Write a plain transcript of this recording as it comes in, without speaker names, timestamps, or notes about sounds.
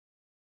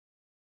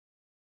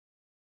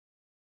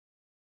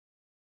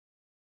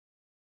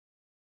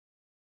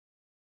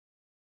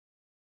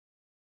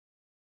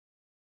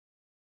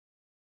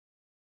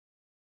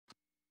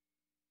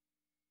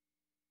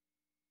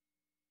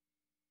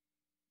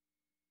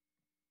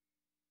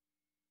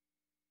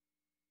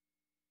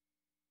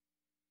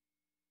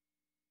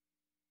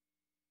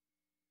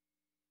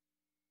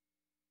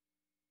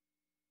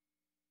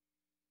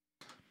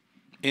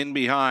In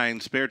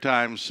behind, Spare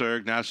Time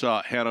Surg,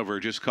 Nassau, Hanover,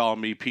 Just Call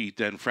Me Pete,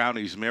 then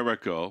Frowny's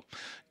Miracle,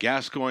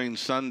 Gascoigne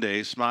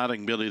Sunday,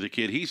 Smiling Billy the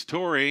Kid. He's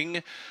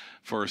touring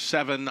for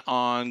 7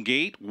 on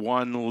gate,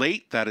 1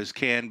 late. That is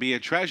Can Be a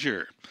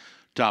Treasure.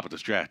 Top of the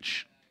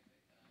stretch.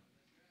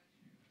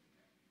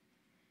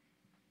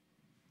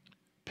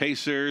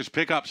 Pacers,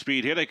 pick up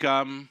speed. Here they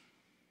come.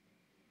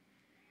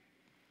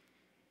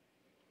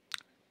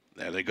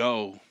 There they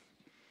go.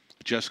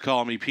 Just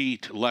Call Me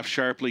Pete, left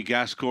sharply,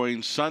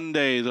 Gascoigne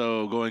Sunday,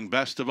 though, going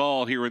best of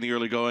all here in the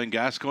early going.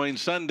 Gascoigne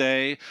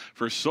Sunday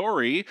for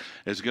Sorry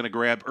is going to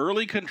grab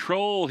early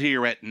control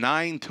here at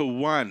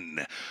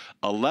 9-1,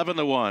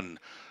 11-1.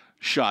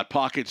 Shot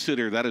pocket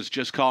sitter. That is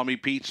Just Call Me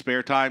Pete.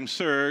 Spare Time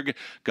Surg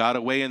got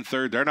away in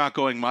third. They're not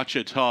going much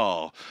at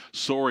all.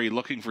 Sorry,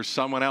 looking for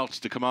someone else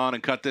to come on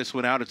and cut this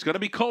one out. It's going to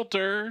be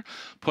Coulter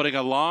putting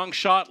a long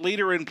shot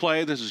leader in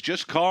play. This is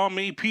Just Call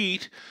Me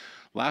Pete.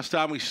 Last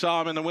time we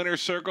saw him in the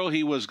winner's circle,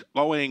 he was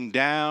going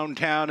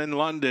downtown in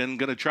London.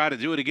 Going to try to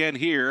do it again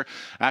here.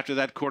 After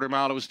that quarter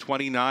mile, it was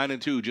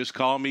 29-2. Just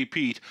Call Me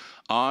Pete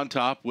on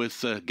top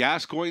with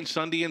Gascoigne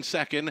Sunday in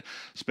second.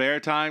 Spare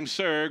Time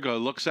Surg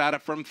looks at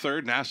it from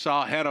third.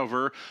 Nassau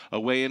Hanover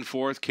away in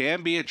fourth.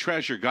 Can Be a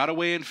Treasure got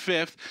away in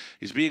fifth.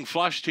 He's being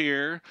flushed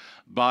here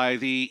by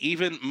the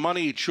even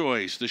money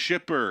choice, the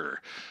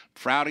shipper.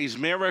 Frowny's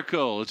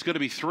Miracle. It's going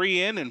to be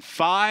 3 in and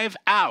 5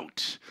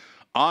 out.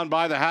 On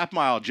by the half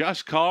mile,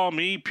 Just Call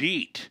Me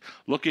Pete.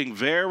 Looking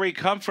very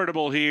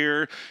comfortable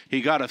here.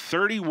 He got a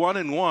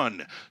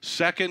 31-1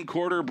 second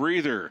quarter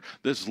breather.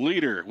 This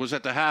leader was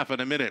at the half in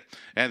a minute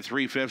and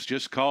 3/5.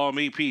 Just Call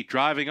Me Pete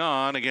driving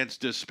on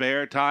against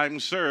Spare Time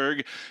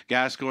Surg.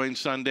 Gascoigne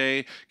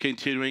Sunday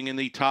continuing in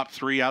the top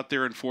 3. Out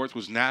there in fourth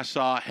was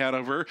Nassau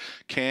Hanover.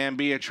 Can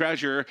Be a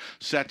Treasure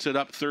sets it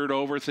up third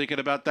over, thinking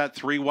about that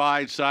 3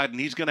 wide side, and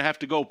he's going to have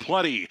to go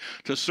plenty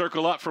to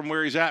circle up from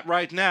where he's at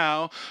right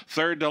now.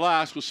 Third to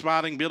last was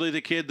Smiling Billy the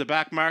Kid, the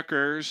back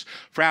markers.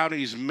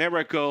 Frowny's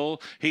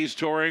Miracle. He's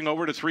touring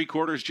over to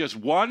 3/4, just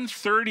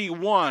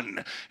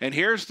 131. And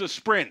here's the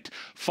sprint.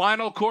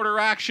 Final quarter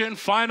action,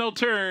 final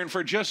turn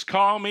for Just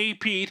Call Me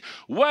Pete.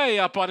 Way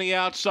up on the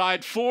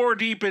outside, 4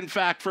 deep in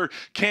fact for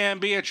Can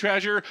Be a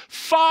Treasure.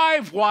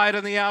 5 wide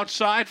on the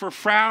outside for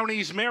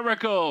Frowny's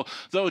Miracle.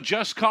 Though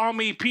Just Call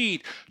Me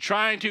Pete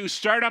trying to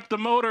start up the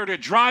motor to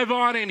drive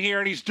on in here,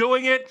 and he's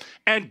doing it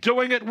and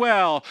doing it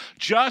well.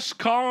 Just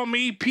Call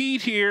Me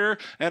Pete here.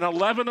 An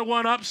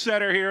 11-1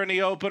 upsetter here in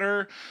the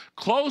opener.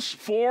 Close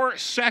for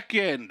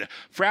second.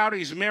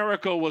 Frowny's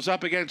Miracle was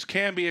up against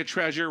Can Be a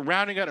Treasure.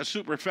 Rounding out a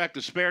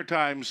superfecta Spare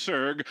Time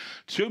Surg.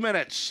 2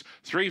 minutes,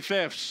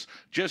 3/5.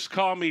 Just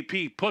Call Me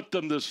Pete. Put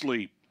them to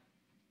sleep.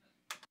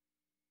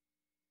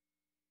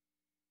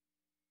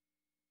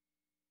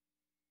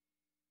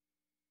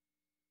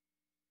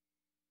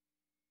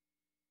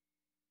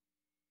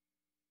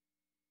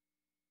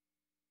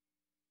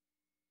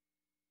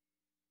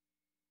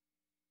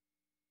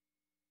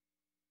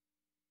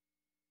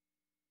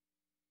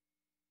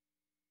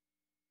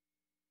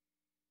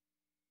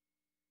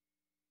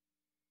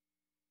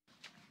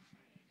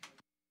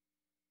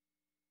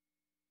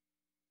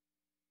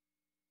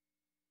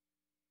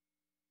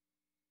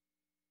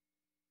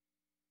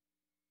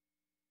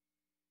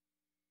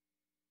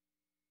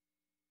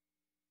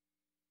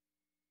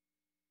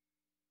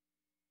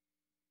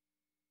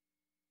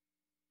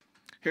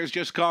 Here's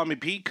Just Call Me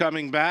Pete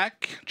coming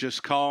back.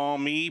 Just Call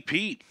Me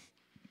Pete.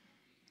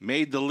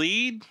 Made the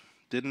lead.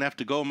 Didn't have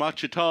to go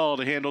much at all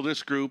to handle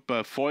this group.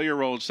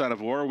 4-year-old son of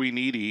Orwee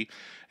Needy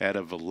out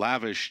of a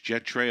lavish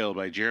jet trail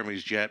by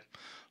Jeremy's Jet.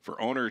 For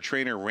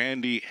owner-trainer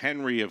Randy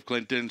Henry of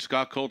Clinton,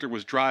 Scott Coulter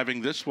was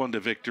driving this one to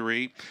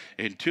victory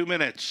in 2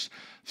 minutes,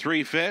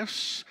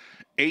 3/5.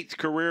 8th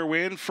career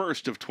win,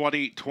 first of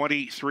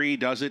 2023.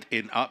 Does it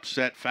in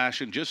upset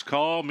fashion. Just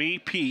Call Me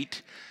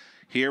Pete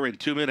here in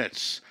 2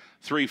 minutes,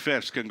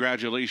 3/5.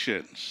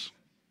 Congratulations.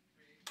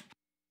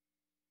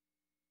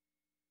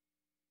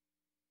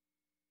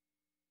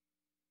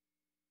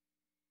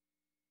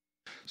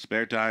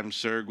 Spare Time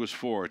Surg was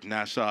 4th.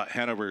 Nassau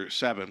Hanover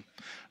 7th.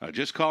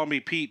 Just Call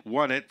Me Pete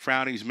won it.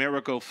 Frowny's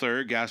Miracle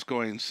 3rd.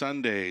 Gascoigne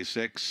Sunday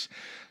 6th.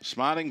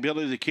 Smiling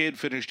Billy the Kid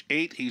finished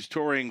 8th. He's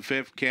touring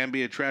 5th. Can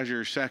Be a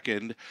Treasure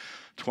 2nd.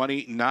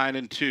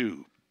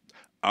 29-2.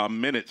 A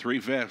minute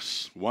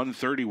 3/5.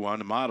 131.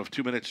 A mile of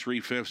 2 minutes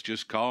 3/5.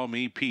 Just Call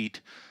Me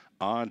Pete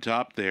on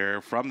top there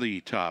from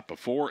the top. A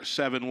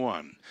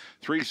 4-7-1.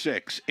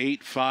 3-6.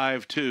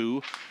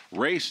 8-5-2.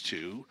 Race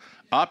 2.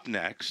 Up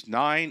next,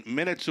 9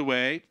 minutes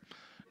away.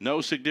 No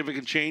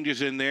significant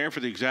changes in there for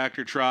the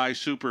Exactor Tri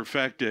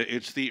Superfecta.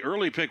 It's the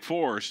early pick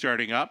 4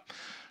 starting up.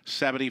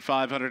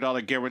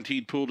 $7,500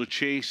 guaranteed pool to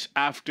chase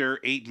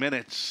after 8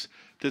 minutes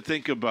to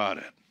think about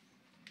it.